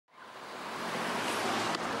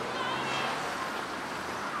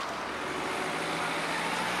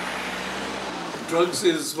drugs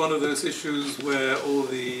is one of those issues where all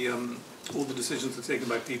the decisions are taken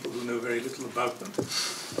by people who know very little about them.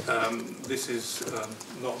 This is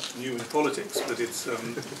not new in politics, but it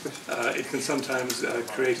can sometimes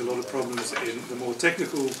create a lot of problems in the more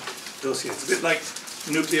technical dossiers. It's a bit like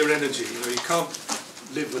nuclear energy. You can't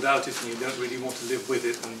live without it, and you don't really want to live with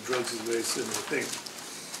it, and drugs is a very similar thing.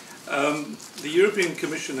 The European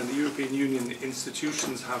Commission and the European Union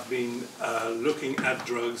institutions have been looking at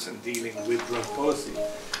drugs and dealing with drug policy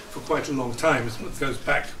for quite a long time. It goes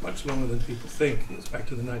back much longer than people think. It's back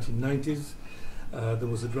to the 1990s. There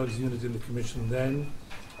was a drugs unit in the Commission then.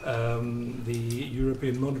 The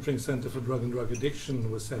European Monitoring Centre for Drug and Drug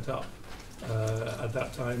Addiction was set up at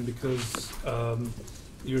that time because the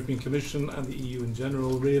European Commission and the EU in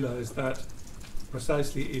general realized that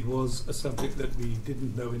precisely it was a subject that we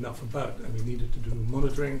didn't know enough about, and we needed to do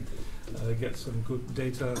monitoring, get some good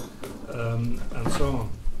data, and so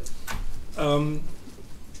on.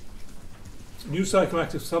 New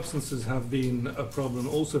psychoactive substances have been a problem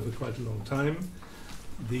also for quite a long time.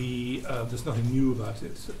 There's nothing new about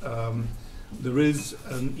it. There is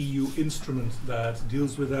an EU instrument that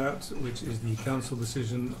deals with that, which is the Council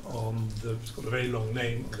decision on it's got a very long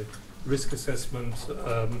name, on the risk assessment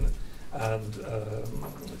and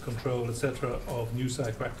control, etc., of new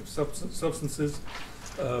psychoactive substances.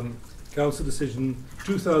 Council decision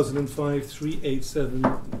 2005-387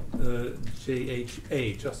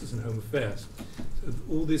 JHA, Justice and Home Affairs. So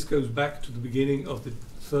all this goes back to the beginning of the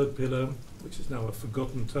third pillar, which is now a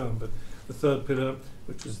forgotten term, but the third pillar,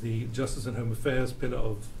 which is the Justice and Home Affairs pillar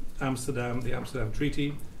of Amsterdam, the Amsterdam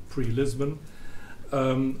Treaty, pre-Lisbon,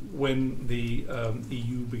 when the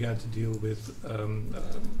EU began to deal with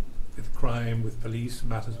crime, with police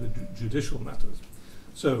matters, with judicial matters.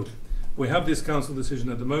 So we have this council decision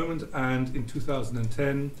at the moment, and in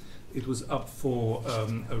 2010 it was up for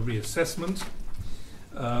a reassessment,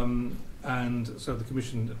 and so the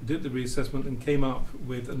Commission did the reassessment and came up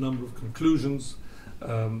with a number of conclusions.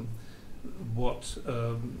 What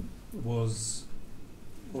was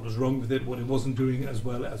wrong with it, what it wasn't doing as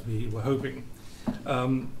well as we were hoping.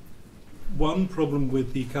 One problem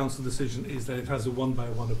with the Council decision is that it has a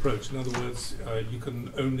one-by-one approach. In other words, you can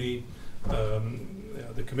only,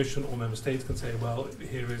 the Commission or Member States can say, well,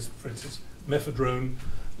 here is, for instance, mephedrone.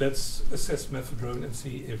 Let's assess mephedrone and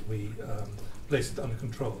see if we place it under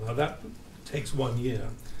control. Now that takes 1 year,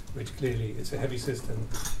 which clearly it's a heavy system,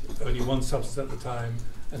 only one substance at the time,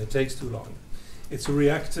 and it takes too long. It's a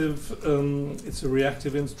reactive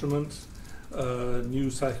instrument. New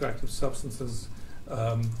psychoactive substances.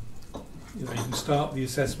 You can start the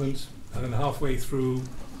assessment, and then halfway through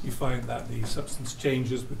you find that the substance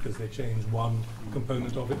changes because they change one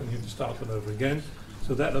component of it, and you have to start all over again.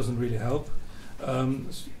 So that doesn't really help.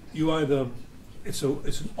 You either it's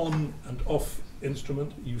an on and off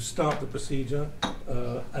instrument. You start the procedure,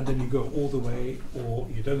 and then you go all the way, or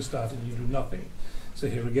you don't start and you do nothing. So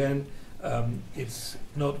here again, it's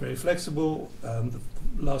not very flexible. The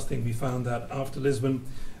last thing we found that after Lisbon,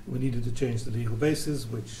 we needed to change the legal basis,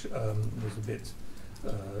 which was a bit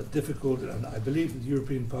difficult, and I believe the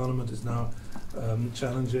European Parliament is now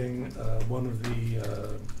challenging one of the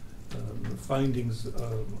findings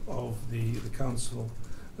of the Council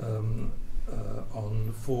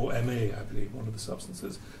on 4-MA, I believe, one of the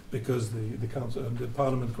substances, because the Council, the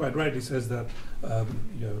Parliament quite rightly says that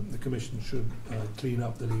the Commission should clean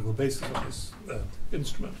up the legal basis of this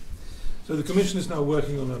instrument. So the Commission is now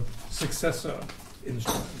working on a successor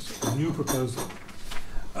instrument, a new proposal.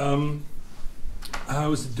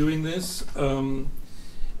 How is it doing this?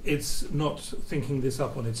 It's not thinking this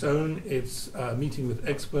up on its own. It's meeting with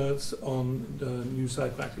experts on new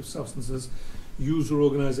psychoactive substances, user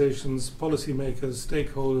organizations, policymakers,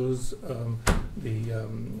 stakeholders. The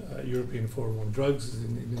European Forum on Drugs is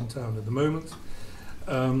in town at the moment.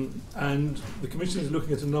 And the Commission is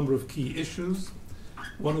looking at a number of key issues.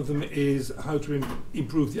 One of them is how to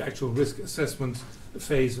improve the actual risk assessment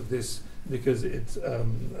phase of this, because it's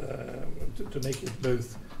to make it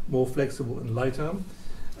both more flexible and lighter.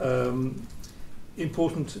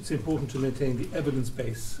 It's important to maintain the evidence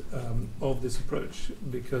base of this approach,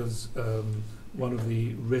 because one of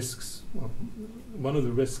the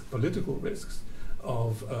political risks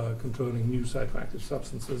of controlling new psychoactive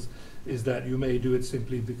substances is that you may do it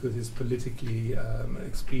simply because it's politically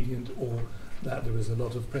expedient, or that there is a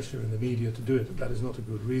lot of pressure in the media to do it. That is not a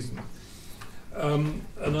good reason.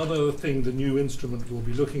 Another thing the new instrument will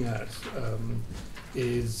be looking at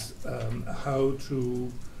is how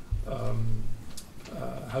to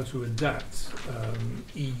adapt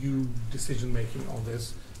EU decision-making on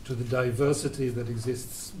this to the diversity that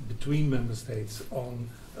exists between member states on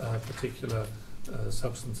particular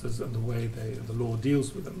substances and the way the law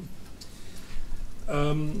deals with them.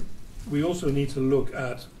 We also need to look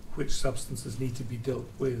at which substances need to be dealt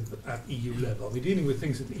with at EU level. I mean, dealing with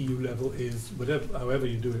things at the EU level is, however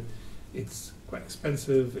you do it, it's quite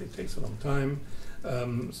expensive, it takes a long time.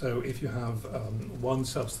 So if you have one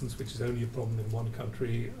substance which is only a problem in one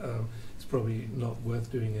country, it's probably not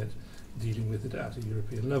worth dealing with it at a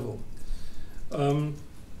European level.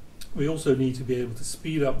 We also need to be able to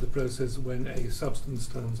speed up the process when a substance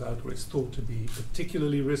turns out or it's thought to be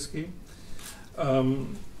particularly risky.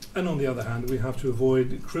 And on the other hand, we have to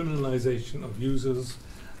avoid criminalization of users.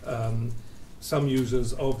 Some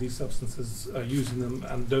users of these substances are using them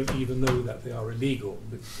and don't even know that they are illegal.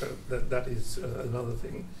 That is another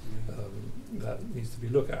thing that needs to be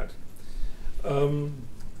looked at.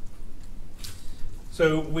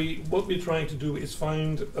 So what we're trying to do is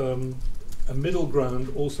find a middle ground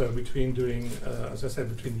also between doing, as I said,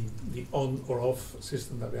 between the on or off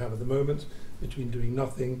system that we have at the moment, between doing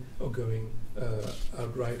nothing or going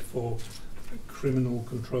outright for criminal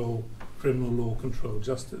law control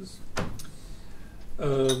justice.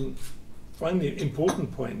 Finally,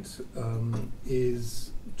 important point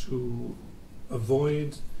is to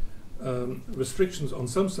avoid restrictions on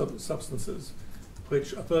some substances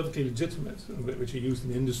which are perfectly legitimate, which are used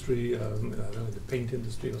in the industry, I don't know, the paint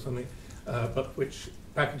industry or something, but which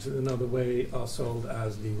packaged in another way are sold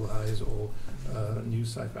as legal highs or new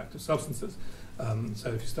psychoactive substances. So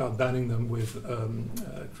if you start banning them with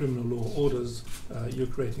criminal law orders, you're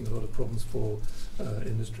creating a lot of problems for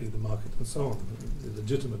industry, the market, and so on, the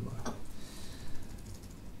legitimate market.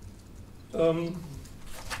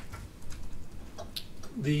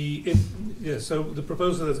 So the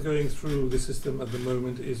proposal that's going through the system at the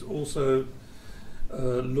moment is also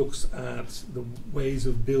looks at the ways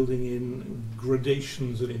of building in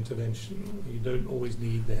gradations of intervention. You don't always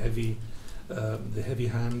need the heavy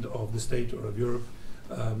hand of the state or of Europe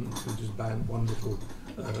to just ban one little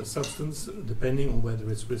substance, depending on whether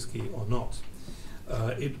it's risky or not.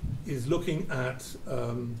 It is looking at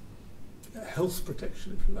health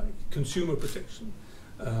protection, if you like, consumer protection,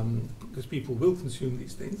 because people will consume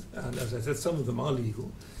these things, and as I said, some of them are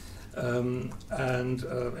legal. I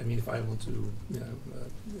mean, if I want to,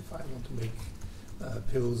 if I want to make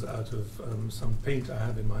pills out of some paint I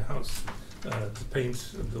have in my house to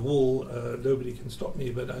paint the wall, nobody can stop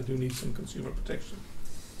me, but I do need some consumer protection.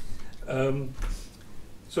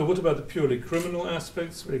 So what about the purely criminal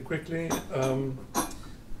aspects, very quickly?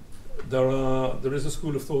 There is a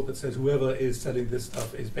school of thought that says whoever is selling this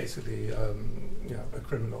stuff is basically a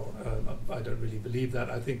criminal. I don't really believe that.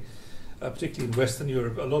 I think particularly in Western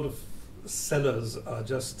Europe, a lot of sellers are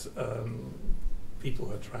just people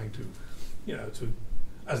who are trying to,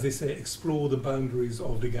 as they say, explore the boundaries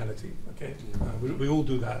of legality. Okay, we all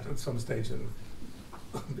do that at some stage, and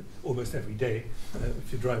almost every day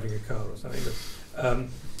if you're driving a car or something.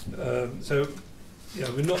 But, so,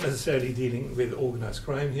 we're not necessarily dealing with organised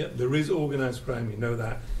crime here. There is organised crime, we know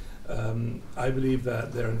that. I believe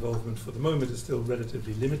that their involvement for the moment is still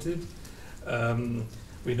relatively limited.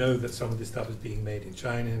 We know that some of this stuff is being made in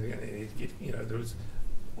China. There is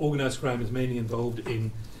organised crime is mainly involved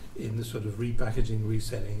in the sort of repackaging,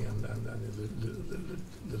 reselling, and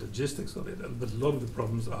the logistics of it. But a lot of the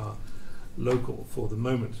problems are local for the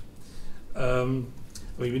moment.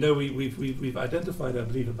 I mean, we know we've identified, I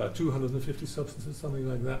believe, about 250 substances, something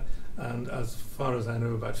like that, and as far as I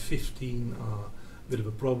know, about 15 are a bit of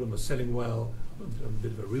a problem, are selling well, a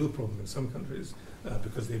bit of a real problem in some countries,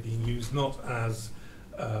 because they're being used not as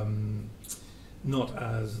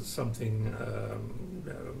something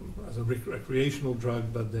as a recreational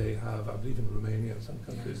drug, but they have, I believe, in Romania and some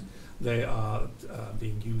countries, they are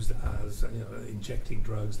being used as injecting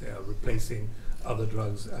drugs. They are replacing other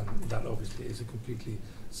drugs, and that obviously is a completely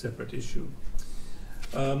separate issue.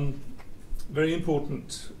 Very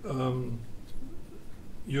important.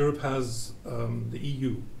 Europe has, the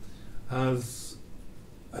EU has,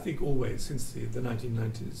 I think always since the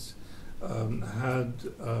 1990s, had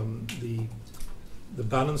the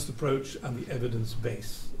balanced approach and the evidence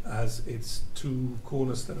base as its two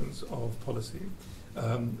cornerstones of policy.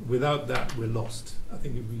 Without that, we're lost. I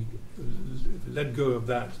think if we let go of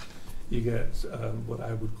that, you get what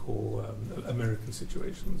I would call American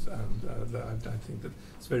situations, and I think that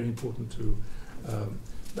it's very important to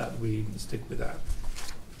that we stick with that.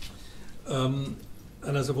 And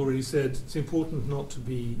as I've already said, it's important not to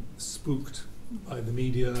be spooked by the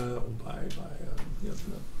media or by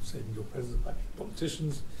saving your president, by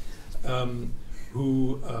politicians,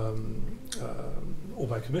 who or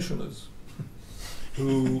by commissioners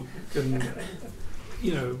who can,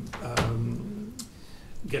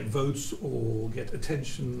 get votes or get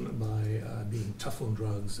attention by being tough on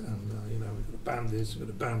drugs and you know, we've got to ban this, we've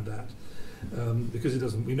got to ban that, because it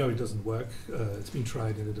doesn't. We know it doesn't work. It's been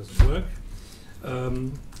tried and it doesn't work.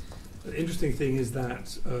 The interesting thing is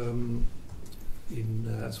that,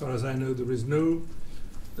 as far as I know, there's no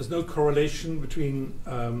correlation between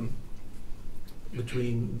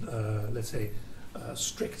let's say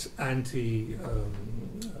strict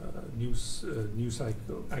new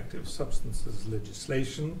psychoactive substances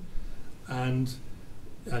legislation and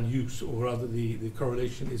use, or rather the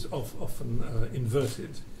correlation is often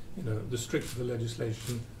inverted. You know, the stricter the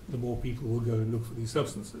legislation, the more people will go and look for these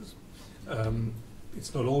substances.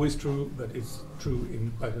 It's not always true, but it's true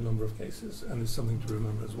in quite a number of cases, and it's something to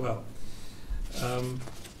remember as well.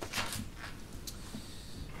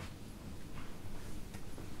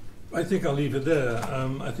 I think I'll leave it there.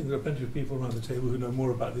 I think there are plenty of people around the table who know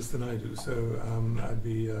more about this than I do, so I'd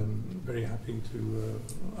be very happy to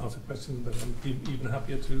answer questions, but I'm even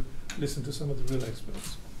happier to listen to some of the real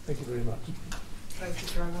experts. Thank you very much. Thank you,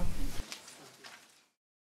 Carel.